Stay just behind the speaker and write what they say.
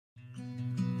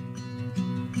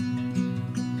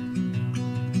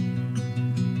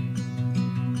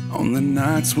On the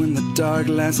nights when the dark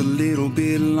lasts a little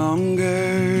bit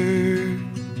longer,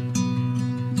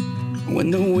 when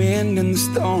the wind and the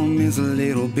storm is a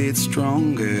little bit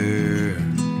stronger,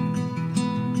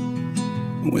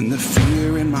 when the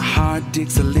fear in my heart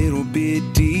digs a little bit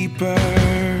deeper,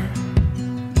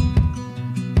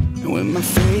 and when my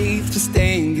faith to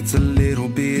stand gets a little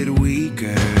bit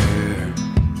weaker,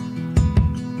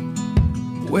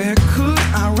 where could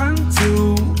I run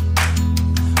to?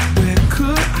 Where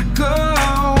could I go?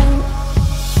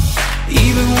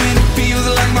 Even when it feels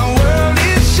like my world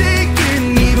is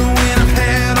shaking, even when I've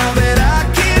had all that I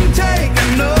can take, I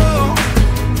know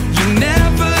you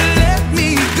never let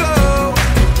me go.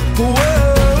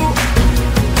 Whoa.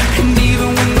 And even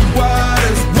when the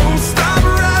waters won't stop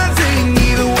rising,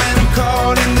 even when I'm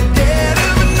caught in the dead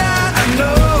of the night, I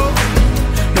know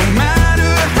no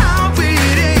matter how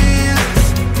it ends,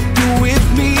 you're with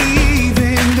me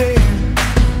even then.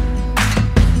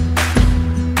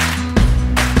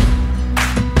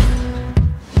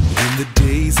 When the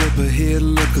days up ahead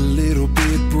look a little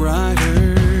bit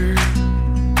brighter,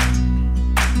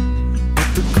 but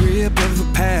the grip of the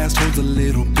past holds a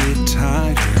little bit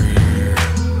tighter,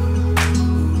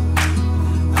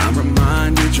 I'm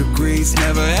reminded your grace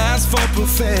never asked for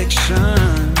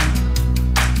perfection.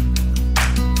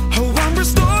 Oh, I'm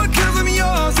restored 'cause I'm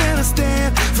yours and I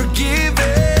stand forgiven,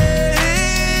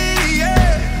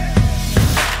 yeah.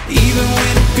 Even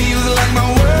when it feels like my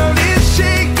world is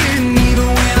shaking, even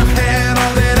when I've had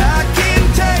all that I can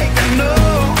take, I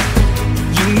know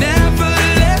you never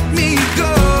let me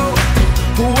go.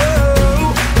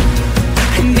 Whoa.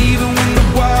 And even when the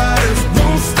waters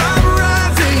won't stop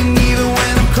rising, even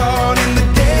when I'm caught in the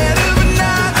dead of the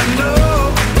night, I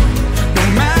know no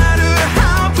matter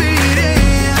how it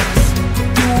ends,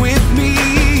 you're with me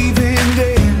even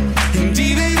then. And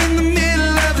even in the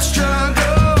middle of the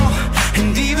struggle,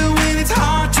 and even when it's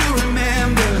hard to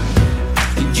remember,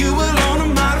 you alone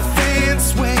are my defense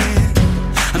when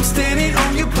I'm standing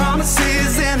on your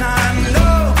promises. And I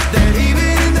know that even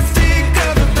in the thick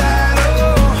of the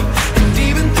battle, and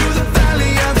even through the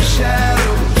valley of the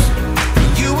shadows,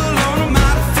 you alone are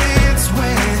my defense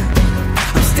when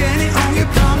I'm standing on your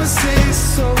promises.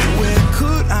 So where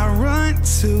could I run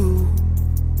to?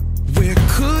 Where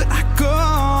could I go?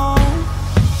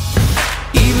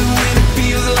 Even when it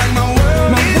feels like my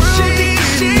world is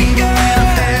shaking, even when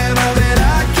I've had all that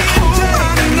I can take,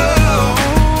 I know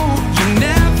you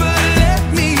never let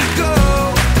me go.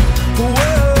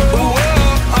 Whoa.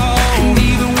 And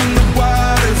even when the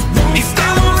waters won't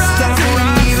stop rising,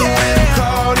 even when I'm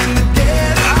caught in the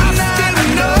dead of the night, I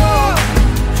know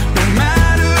no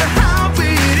matter how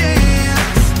it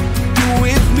ends, you're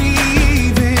with me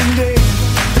even then.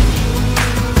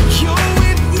 You're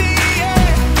with me,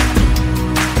 yeah.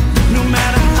 No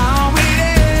matter how it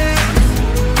ends,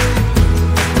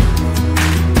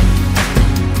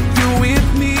 you're with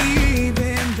me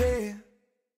even then.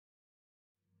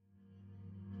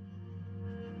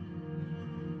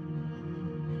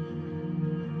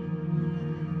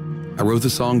 I wrote the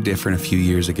song different a few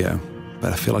years ago,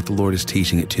 but I feel like the Lord is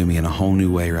teaching it to me in a whole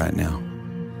new way right now.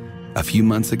 A few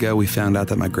months ago, we found out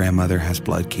that my grandmother has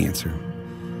blood cancer.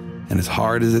 And as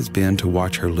hard as it's been to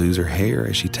watch her lose her hair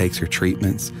as she takes her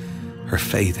treatments, her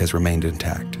faith has remained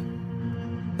intact.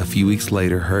 A few weeks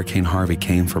later, Hurricane Harvey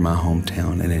came for my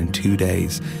hometown and in 2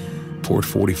 days poured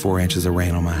 44 inches of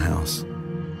rain on my house.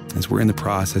 As we're in the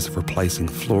process of replacing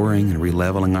flooring and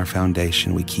releveling our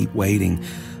foundation, we keep waiting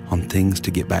on things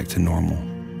to get back to normal.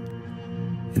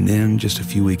 And then just a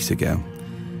few weeks ago,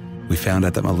 we found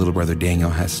out that my little brother Daniel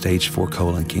has stage 4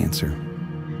 colon cancer.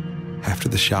 After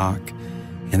the shock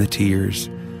and the tears,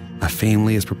 my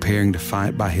family is preparing to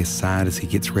fight by his side as he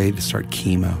gets ready to start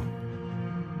chemo.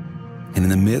 And in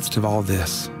the midst of all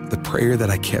this, the prayer that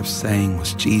I kept saying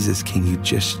was, Jesus, can you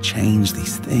just change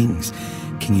these things?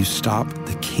 Can you stop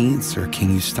the cancer?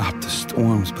 Can you stop the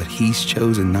storms? But he's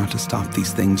chosen not to stop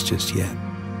these things just yet.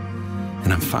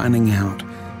 And I'm finding out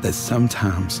that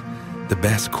sometimes the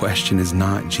best question is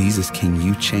not, Jesus, can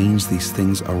you change these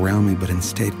things around me? But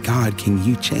instead, God, can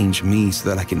you change me so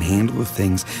that I can handle the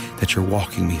things that you're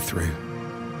walking me through?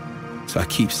 So I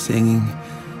keep singing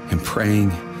and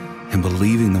praying and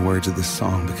believing the words of this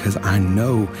song because I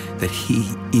know that he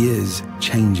is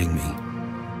changing me.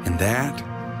 And that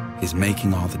is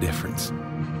making all the difference.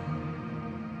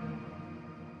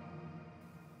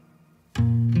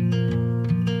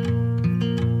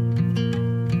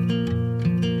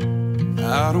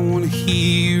 I don't want to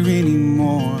hear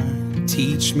anymore.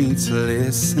 Teach me to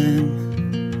listen.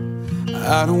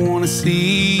 I don't want to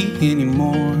see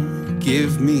anymore.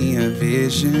 Give me a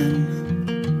vision.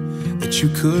 The that you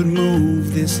could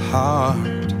move this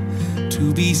heart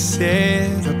to be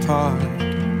set apart.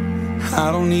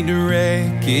 I don't need to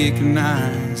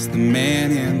recognize the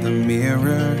man in the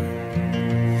mirror,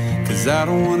 'cause I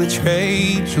don't wanna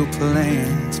trade your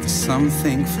plans for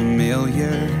something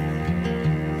familiar.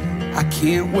 I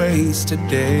can't waste a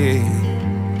day,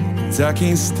 'cause I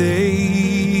can't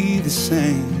stay the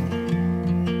same.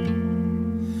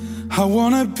 I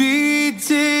wanna be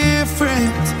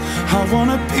different, I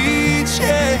wanna be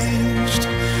changed,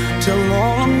 till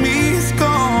all of me is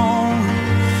gone,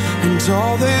 and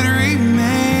all that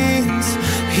remains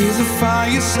is a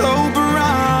fire so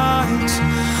bright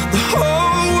the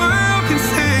whole world can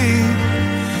see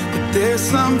that there's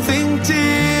something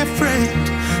different.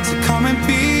 So come and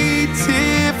be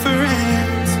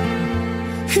different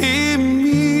in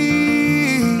me.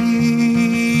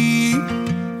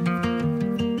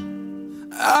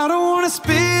 I don't wanna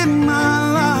spend my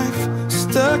life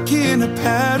stuck in a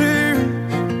pattern,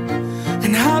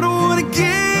 and I don't wanna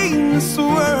gain this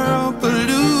world but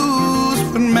lose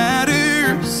what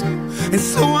matters. And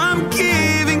so I'm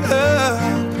giving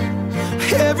up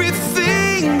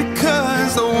everything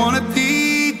because I wanna be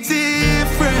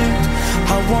different.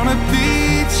 I wanna be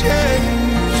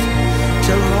changed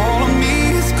till all of me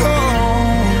is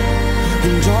gone,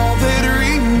 and all that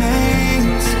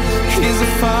remains is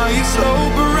a fire so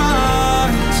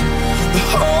bright the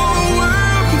whole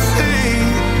world can see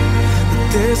that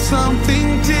there's something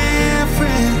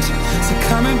different. So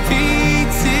come and be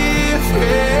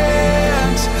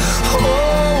different.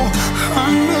 Oh, I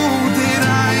know that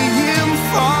I am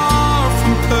far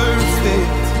from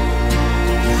perfect,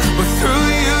 but through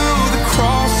you the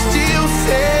cross still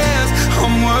says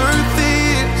I'm worth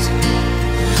it.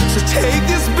 So take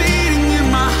this beating in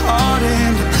my heart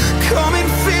and come and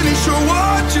finish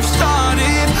what you've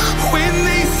started. When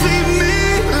they see me,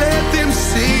 let them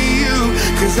see you,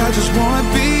 'cause I just wanna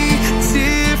be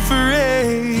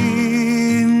different,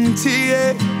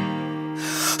 yeah.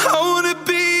 I wanna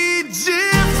be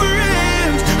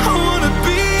different, I wanna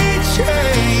be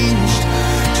changed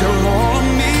till all of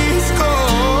me is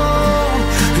gone,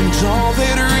 and all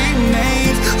that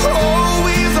remains,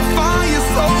 oh, is a fire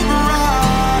so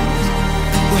bright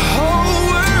the whole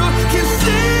world can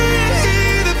see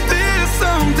that there's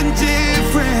something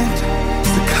different.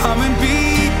 So come and be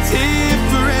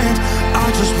different. I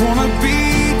just wanna be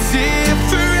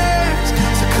different.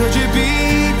 So could you be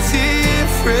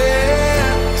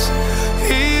different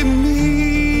in me?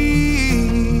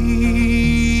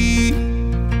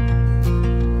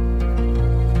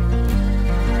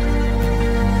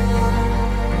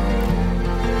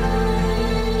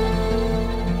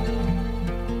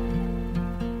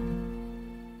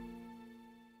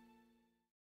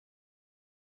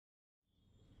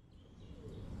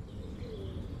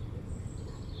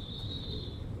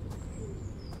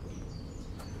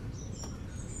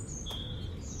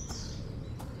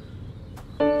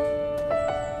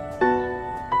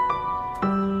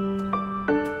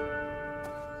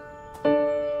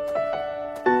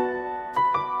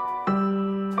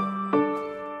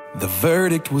 The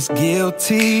verdict was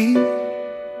guilty,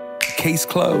 case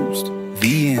closed,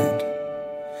 the end.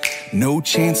 No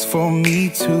chance for me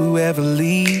to ever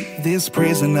leave this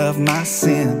prison of my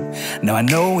sin. Now I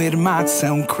know it might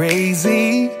sound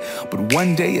crazy, but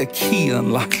one day a key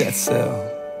unlocked that cell.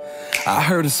 I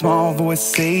heard a small voice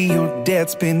say your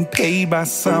debt's been paid by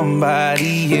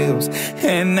somebody else,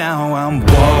 and now I'm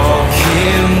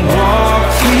walking,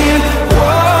 walking,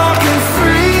 walking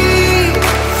free.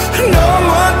 No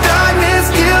more darkness,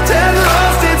 guilt has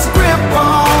lost its grip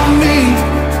on me.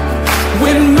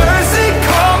 When mercy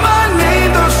called my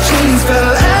name, those chains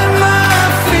fell at my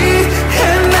feet,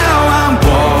 and now I'm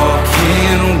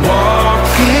walking,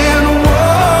 walking,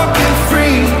 walking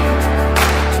free.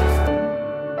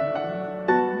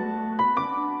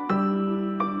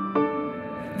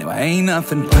 Now I ain't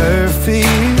nothing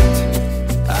perfect,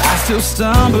 I still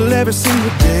stumble every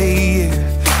single day, yeah.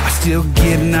 Still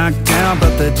get knocked down,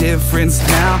 but the difference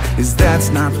now is that's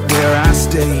not where I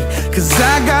stay. 'Cause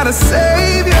I got a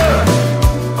Savior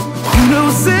who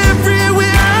knows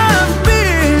everywhere I've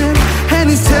been, and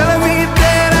He's telling me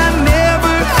that I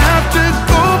never have to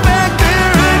go back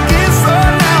there again. So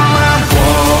now I'm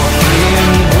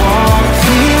walking,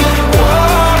 walking,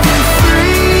 walking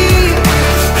free.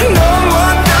 No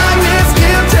more darkness,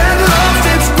 guilt has lost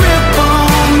its grip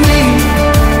on me.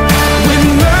 When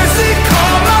mercy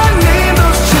called my name,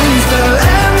 those chains fell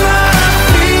at my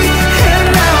feet, and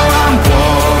now I'm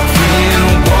walking,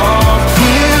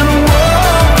 walking,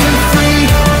 walking free,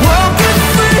 walking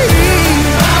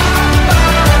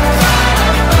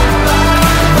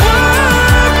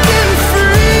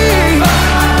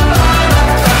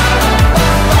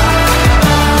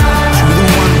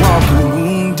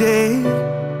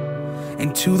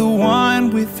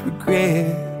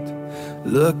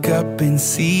Look up and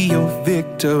see your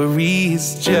victory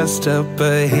is just up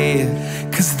ahead.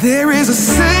 'Cause there is a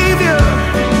Savior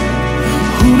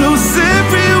who knows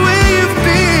every way you've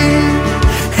been,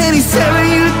 and He's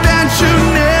telling you that you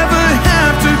never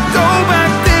have to go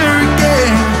back there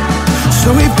again. So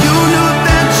if you know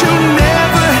that you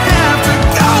never have to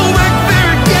go back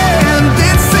there again,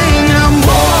 then sing, I'm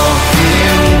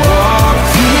walking,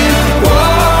 walking,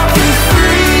 walking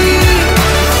free.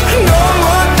 No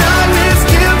more darkness,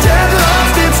 guilt has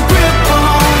lost its grip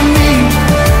on me.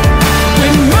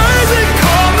 When mercy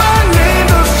called my name,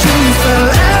 those chains fell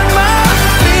at my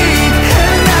feet,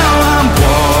 and now I'm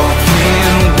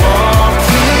walking,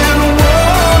 walking,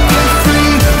 walking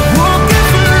free, walking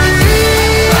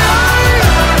free,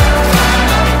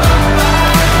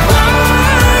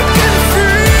 walking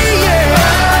free, yeah.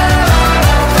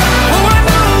 Oh, I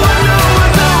know, I know, I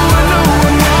know, I know,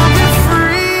 I'm walking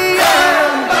free, yeah.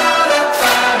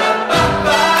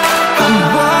 I'm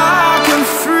walking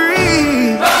free.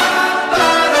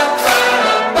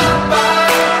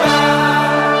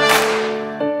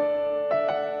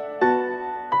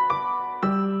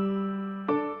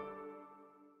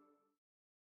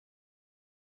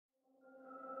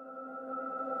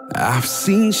 I've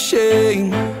seen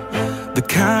shame, the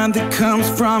kind that comes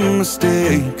from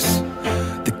mistakes,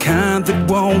 the kind that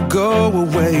won't go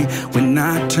away. When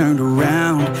I turned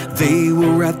around, they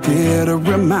were right there to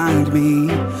remind me.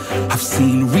 I've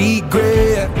seen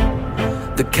regret,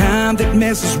 the kind that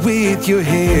messes with your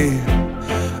head,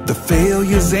 the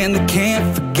failures and the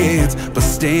can't forgets. But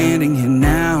standing here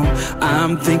now,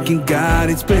 I'm thinking, God,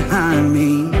 it's behind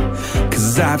me.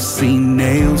 'Cause I've seen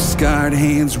nails, scarred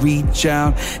hands reach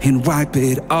out and wipe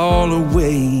it all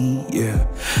away, yeah.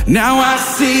 Now I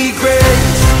see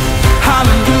grace,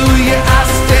 hallelujah, I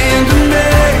stand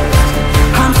amazed.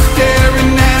 I'm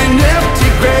staring at an empty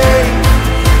grave,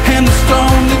 and the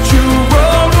stone that you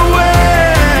rolled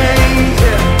away,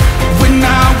 yeah. When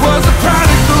I was a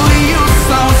prodigal, you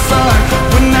saw son.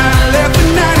 When I left the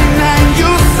 99,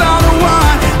 you saw the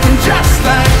one. And just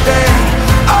like that,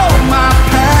 all my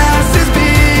past has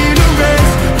been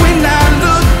erased. When I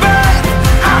look back,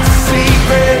 I see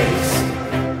grace.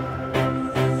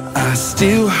 I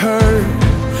still hurt,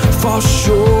 fall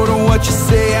short of what you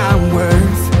say I'm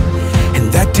worth, and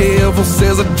that devil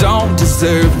says I don't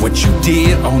deserve what you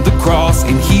did on the cross.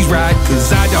 And he's right,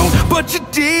 'cause I don't, but you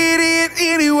did it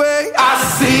anyway. I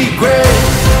see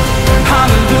grace,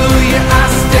 hallelujah, I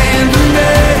stand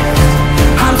amazed.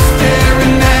 I'm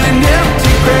staring at an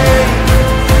empty grave,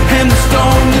 and the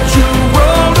stone that you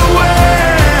rolled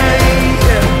away,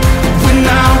 yeah. When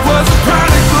I was a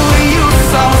prodigal, you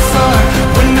saw son.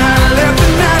 When I left the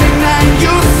 99,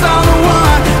 you saw the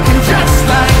one. And just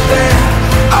like that,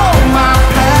 all my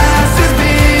past has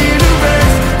been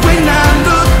erased. When I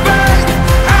look back,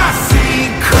 I see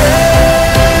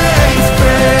grace,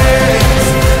 grace,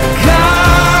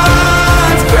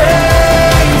 God's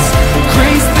grace,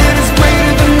 grace that is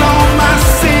greater than all my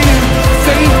sin.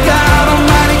 Thank God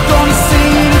Almighty, gonna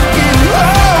sing it again.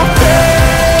 Oh,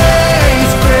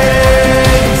 grace,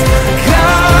 grace,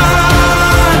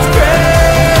 God's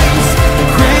grace,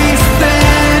 grace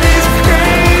that is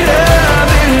greater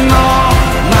than all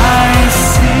my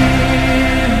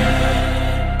sin.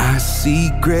 I see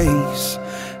grace,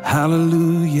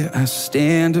 hallelujah, I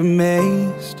stand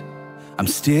amazed. I'm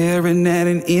staring at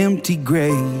an empty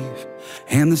grave,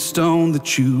 and the stone that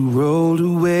you rolled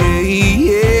away,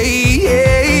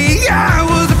 I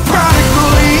was a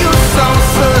prodigal, you saw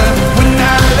son. When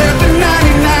I left the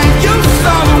 99, you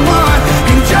saw the one.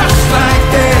 And just like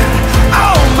that,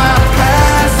 all my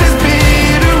past has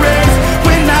been erased.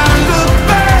 When I look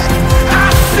back, I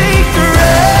see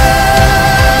grace,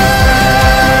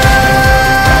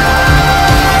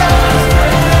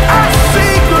 I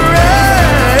see grace,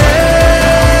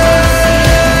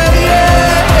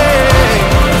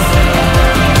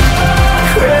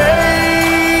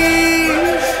 grace,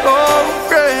 oh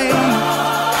grace,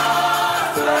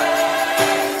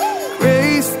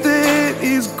 grace that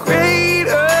is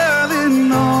greater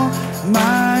than all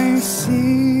my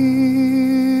sin.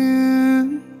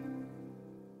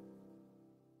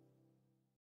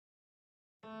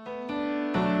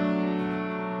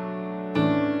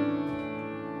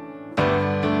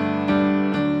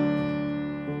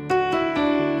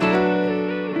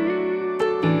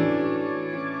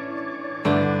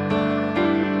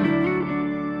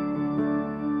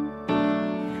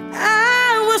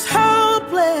 I was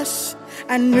hopeless,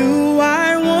 I knew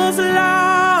I was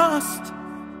lost.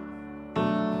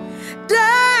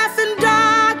 Death and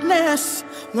darkness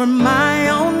were my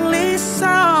only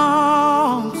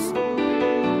songs.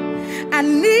 I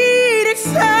needed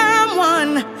someone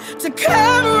to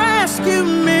come rescue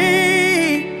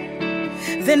me.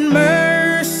 Then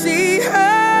mercy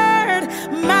heard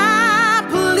my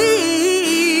plea.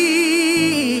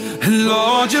 And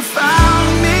Lord, you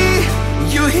found me,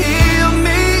 you healed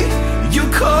me, you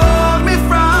called me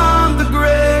from the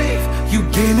grave. You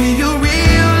gave me your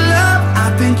real love.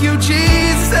 I thank you,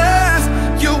 Jesus.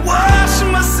 You washed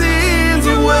my sins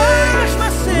away.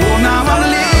 Oh, now I'm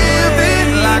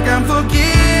living like I'm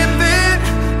forgiven.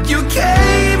 You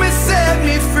came and set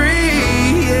me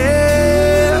free.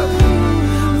 Yeah,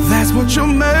 that's what your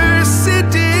mercy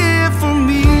did for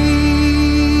me.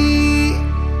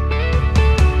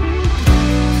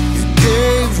 You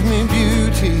gave me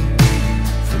beauty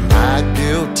for my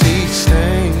guilty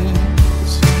stains,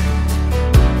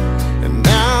 and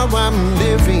now I'm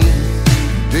living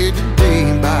day to day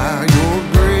by your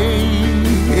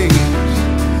grace.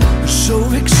 So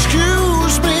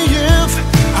excuse me if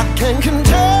I can't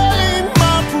contain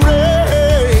my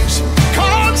praise,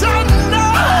 'cause I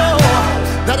know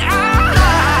that I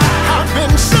have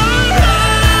been saved.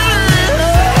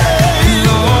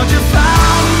 Lord, you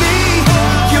found me,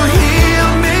 you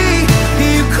healed me,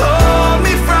 you called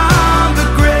me from the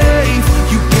grave.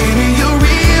 You gave me your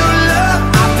real love.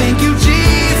 I thank you,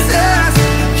 Jesus.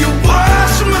 You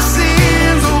washed my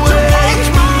sins away.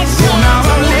 So now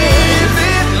I'm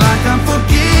living like I'm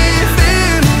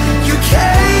forgiven. You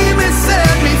came and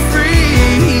set me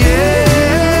free.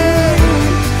 Yeah,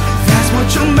 that's what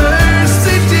your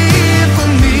mercy did for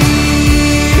me.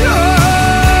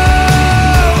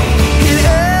 Oh, and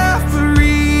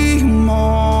every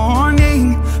morning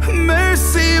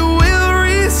mercy will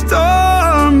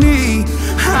restore me.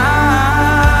 I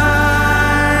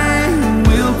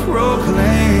will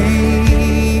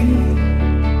proclaim,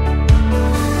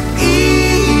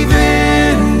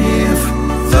 even if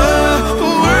the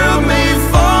world may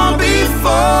fall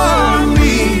before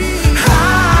me, I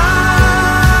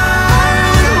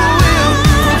will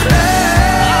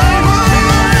proclaim.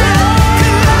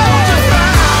 You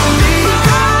found me,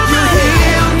 you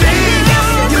healed me,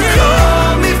 you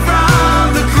called me from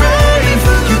the grave.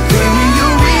 You gave me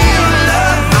your real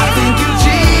love. I thank you,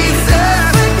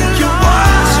 Jesus. You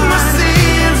washed my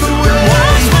sins away.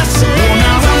 Oh,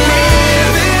 now I'm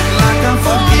living like I'm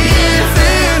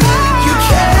forgiven. You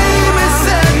came and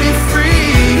set me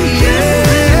free.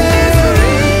 Yeah,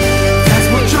 that's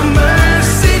what your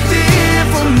mercy did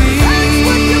for me.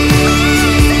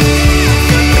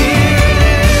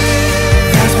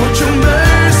 That's what your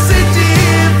mercy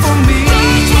did for me.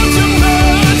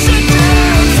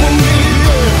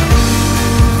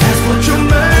 That's what your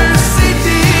mercy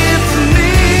did for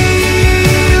me.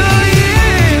 Oh,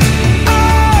 yeah.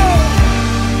 Oh,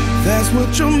 that's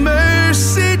what your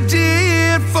mercy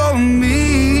did for me.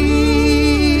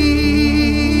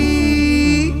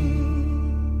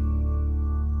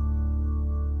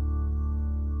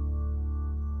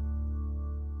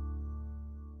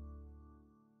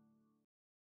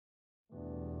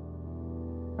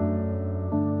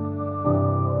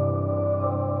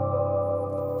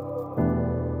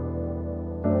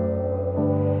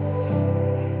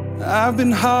 I've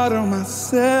been hard on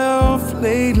myself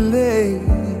lately.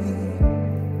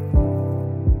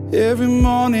 Every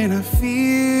morning I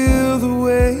feel the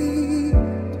weight.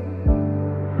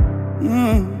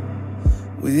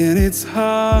 When it's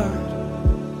hard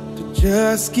to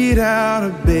just get out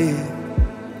of bed,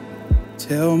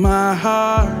 tell my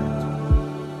heart,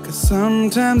 'cause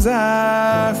sometimes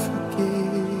I forget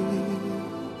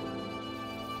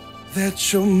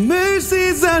that your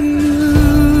mercies are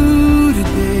new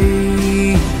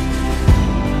today.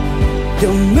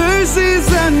 Your mercies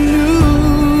are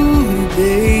new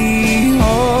today.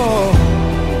 Oh,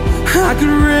 I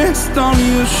could rest on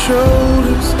your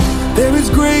shoulders. There is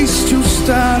grace to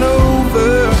start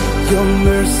over. Your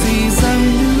mercies are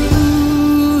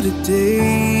new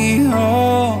today.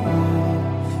 Oh,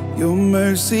 your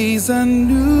mercies are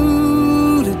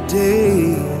new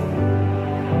today.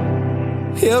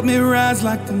 Help me rise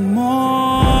like the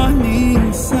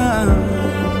morning sun.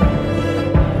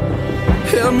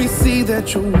 Help me see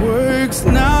that your work's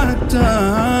not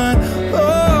done.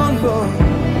 Oh Lord,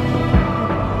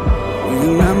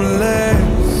 when I'm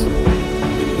less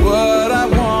than what I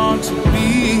want to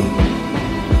be,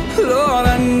 Lord,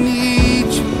 I need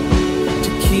you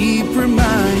to keep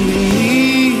reminding me.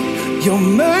 Your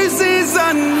mercies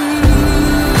are new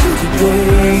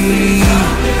today.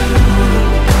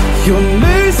 Your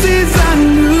mercies are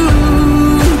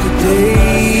new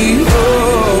today.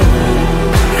 Oh,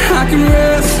 I can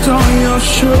rest on your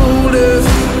shoulders.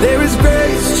 There is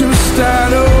grace to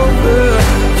start over.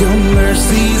 Your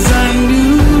mercies are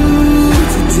new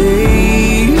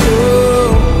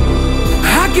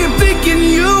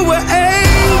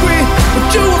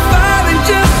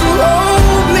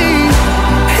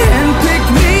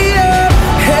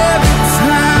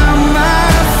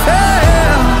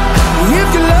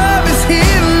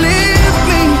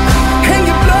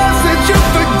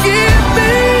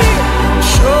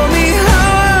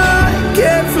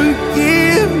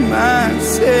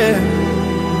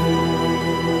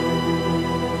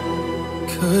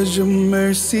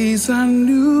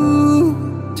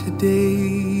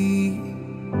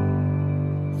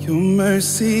Your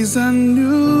mercies are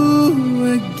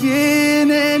new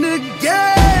again and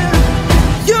again.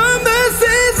 Your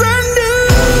mercies are new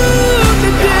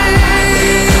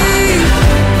today.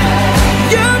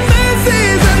 Your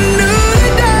mercies are new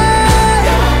today.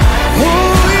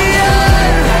 Oh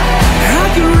yeah,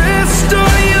 I can rest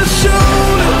on your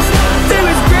shoulders. There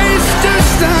is grace to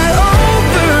start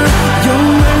over. Your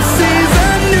mercies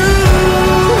are new,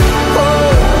 oh,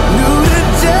 new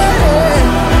today.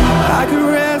 I can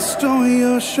rest on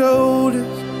your shoulders.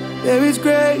 There is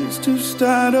grace to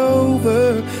start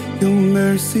over. Your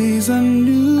mercies are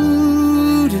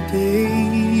new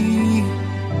today.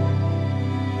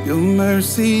 Your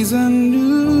mercies are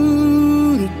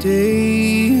new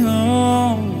today.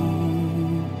 Oh.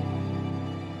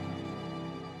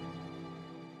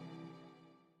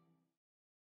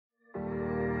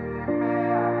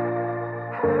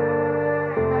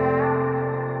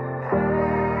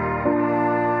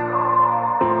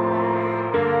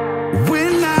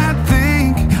 When I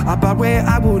think about where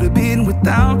I would have been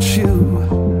without you,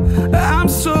 I'm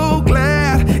so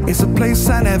glad it's a place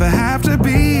I never have to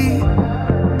be.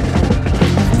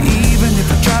 Even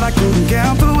if I tried, I couldn't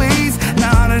count the ways.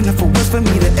 Not enough words for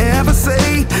me to ever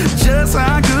say just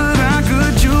how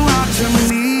good you are to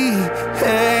me.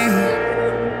 Hey,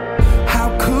 how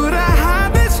could I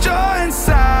hide this joy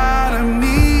inside of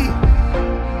me?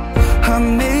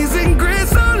 Amazing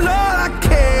grace, oh Lord, I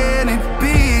can it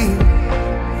be?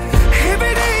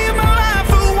 Every day of my life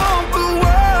I want the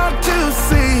world to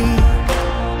see.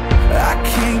 I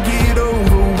can't get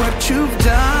over what you've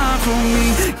done for me.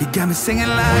 You got me singing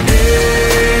like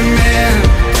amen,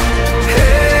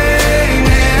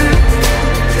 amen,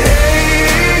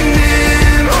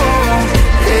 amen, oh,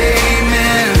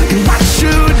 amen. And what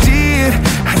you did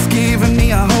has given me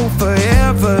a hope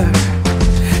forever.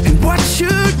 And what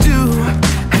you do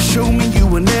has shown me you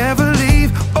will never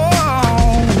leave.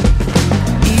 Oh,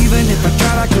 even if I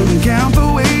tried, I couldn't count the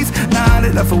ways. Not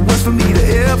enough words for me to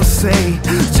ever say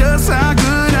just how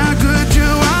good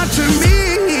you are to me.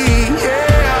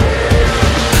 Yeah.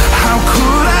 How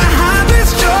could I hide this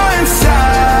joy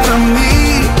inside of me?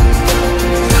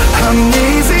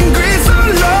 Amazing grace, oh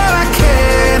Lord, I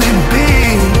can't it be?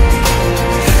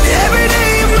 Every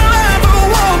day of my life I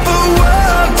want the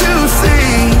world to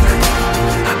see.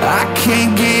 I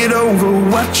can't get over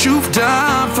what you've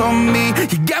done for me.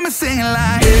 You got me singing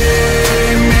like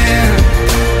amen,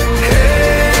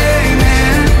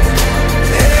 amen,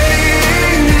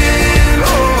 amen,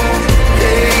 oh,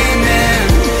 amen.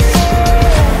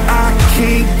 I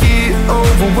can't get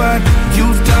over what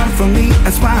you've done for me.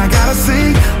 That's why I gotta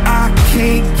sing. I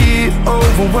can't get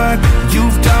over what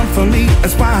you've done for me.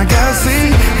 That's why I gotta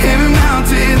sing. Every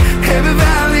mountain, every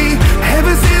valley,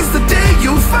 ever since the day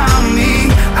you found me.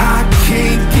 I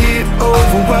can't get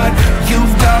over what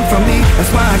you've done for me.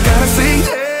 That's why I gotta sing.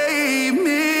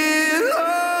 Amen.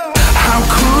 Oh. How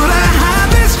could I hide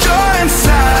this joy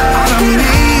inside of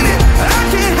me? I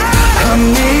can't hide it.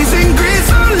 Amazing grace,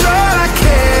 oh Lord, I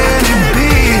can't it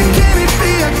be?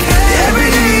 Every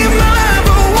day of my life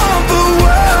I want the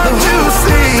world to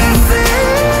see.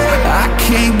 I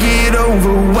can't get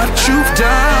over what you've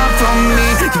done for me.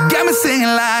 You got me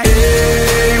singing like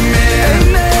amen,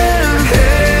 amen,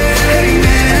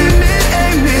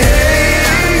 amen,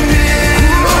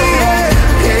 oh,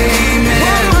 amen.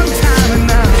 One more time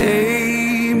now.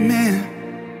 Amen,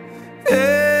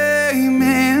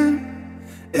 amen,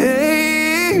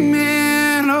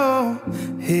 amen, oh,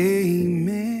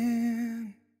 amen.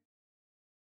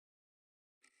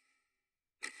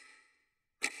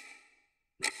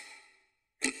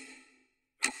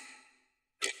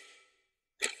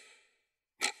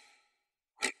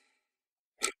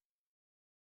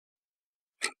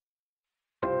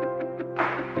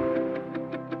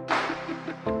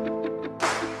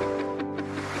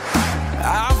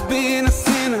 I've been a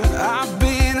sinner, I've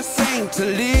been a saint, a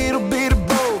little bit of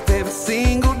both every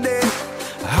single day.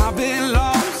 I've been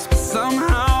lost, but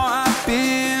somehow I've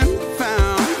been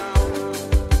found.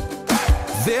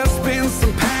 There's been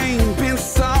some pain, been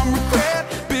some regret,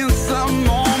 been some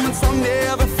moments I'll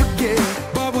never forget.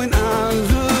 But when I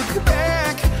look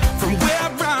back from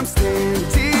where I'm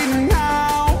standing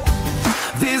now,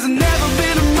 there's never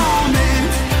been a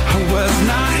moment I was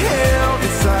not held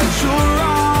inside your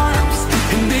arms.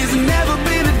 And there's never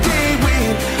been a day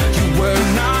when you were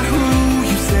not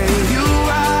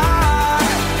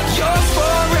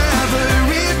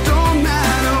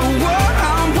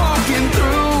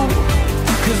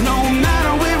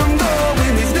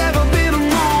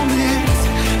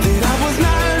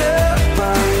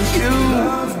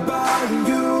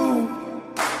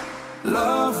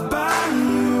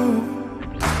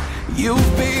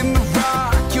You've been the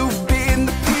rock, you've been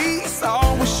the peace,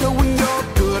 always showing your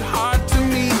good heart to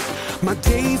me. My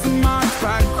days are marked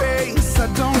by grace, I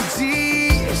don't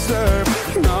deserve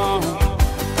it, no.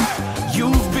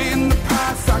 You've been the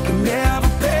price I can never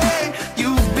pay.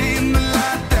 You've been the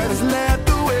light that has led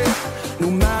the way. No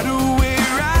matter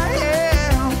where I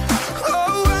am,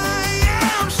 oh, I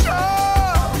am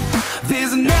sure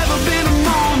there's never been a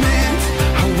moment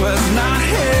I was not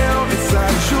held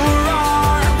inside your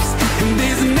arms. And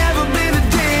there's never been a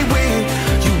day when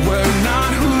you were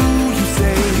not who you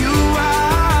say you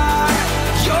are.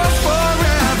 You're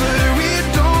forever, it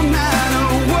don't matter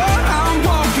what I'm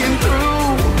walking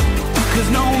through. 'Cause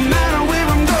no matter where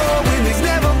I'm going, there's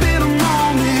never been a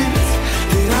moment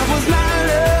that I was not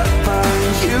loved by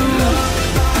you. Loved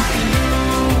by you,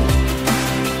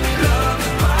 loved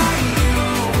by you.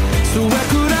 So where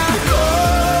could I go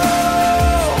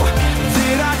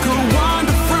that I could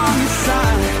wander from your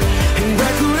side? And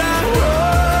where could I run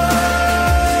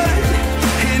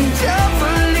and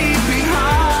never leave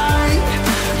behind?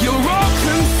 You're all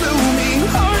consuming,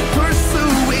 heart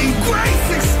pursuing, grace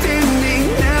extending,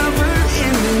 never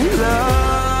ending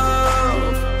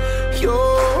love,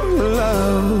 your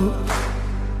love.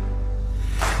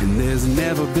 And there's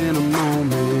never been a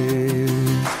moment,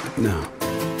 no.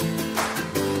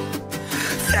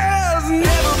 There's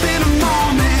never been a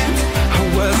moment I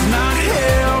was not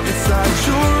held inside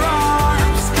your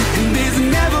arms. And there's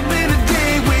never been a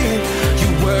day when you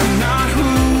were not who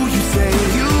you say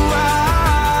you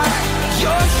are.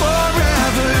 You're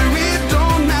forever, it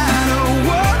don't matter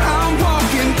what I'm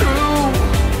walking through.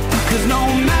 'Cause no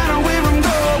matter where I'm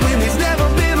going, there's never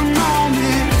been a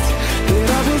moment that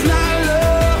I was not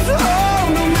loved. Oh,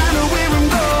 no matter where I'm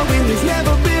going, there's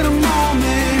never been a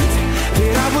moment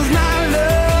that I was not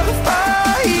loved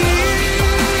by you.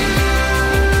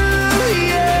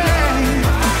 Yeah,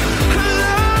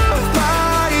 loved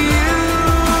by you.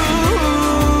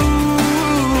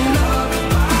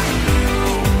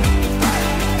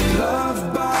 Loved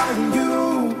by you.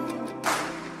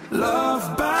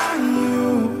 Loved by you.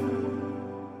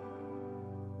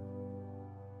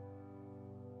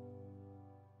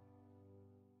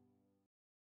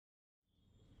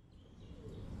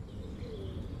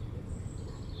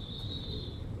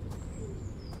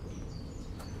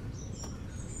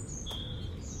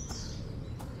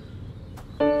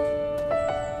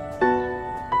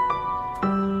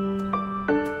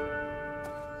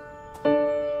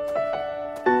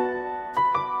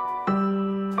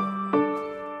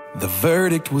 The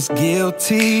verdict was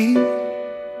guilty,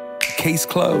 case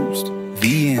closed,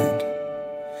 the end.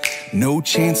 No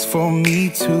chance for me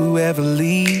to ever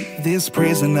leave this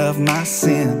prison of my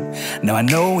sin. Now I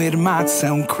know it might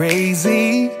sound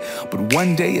crazy, but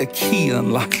one day a key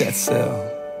unlocked that cell.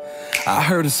 I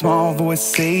heard a small voice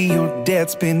say your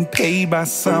debt's been paid by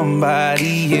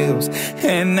somebody else.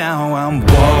 And now I'm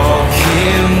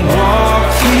walking,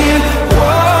 walking,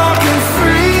 walking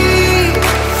free.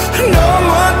 No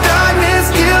more darkness,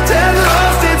 guilt has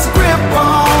lost its grip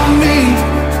on me.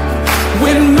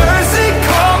 When mercy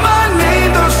called my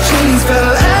name, those chains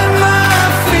fell at my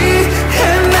feet.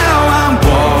 And now I'm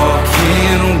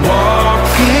walking,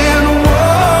 walking,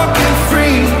 walking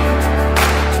free.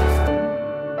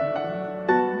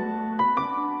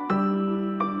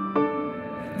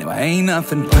 Now I ain't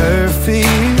nothing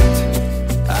perfect,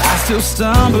 I still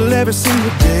stumble every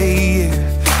single day,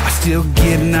 yeah. I still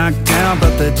get knocked down,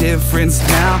 but the difference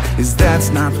now is that's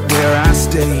not where I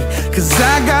stay. 'Cause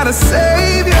I got a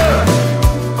Savior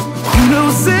who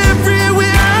knows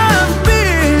everywhere I've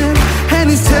been, and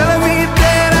He's telling me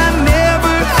that I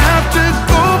never have to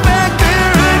go back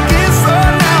there again. So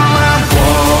now I'm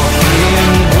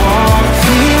walking,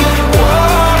 walking,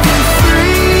 walking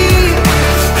free.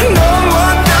 No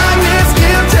more darkness,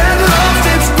 guilt has lost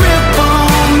its grip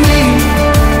on me.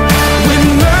 When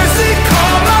mercy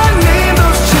called my name,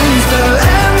 those chains fell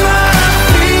at my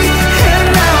feet. And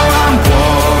now I'm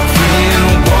walking,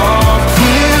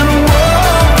 walking,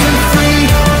 walking free,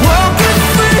 walking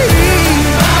free.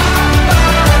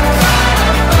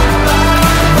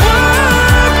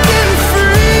 Walking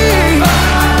free.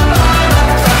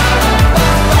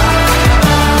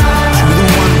 To the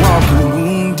one walking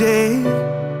wounded,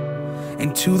 and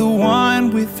to the one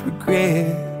with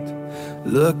regret,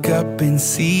 look up and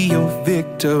see your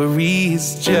victory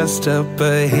is just up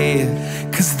ahead.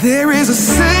 'Cause there is a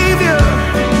Savior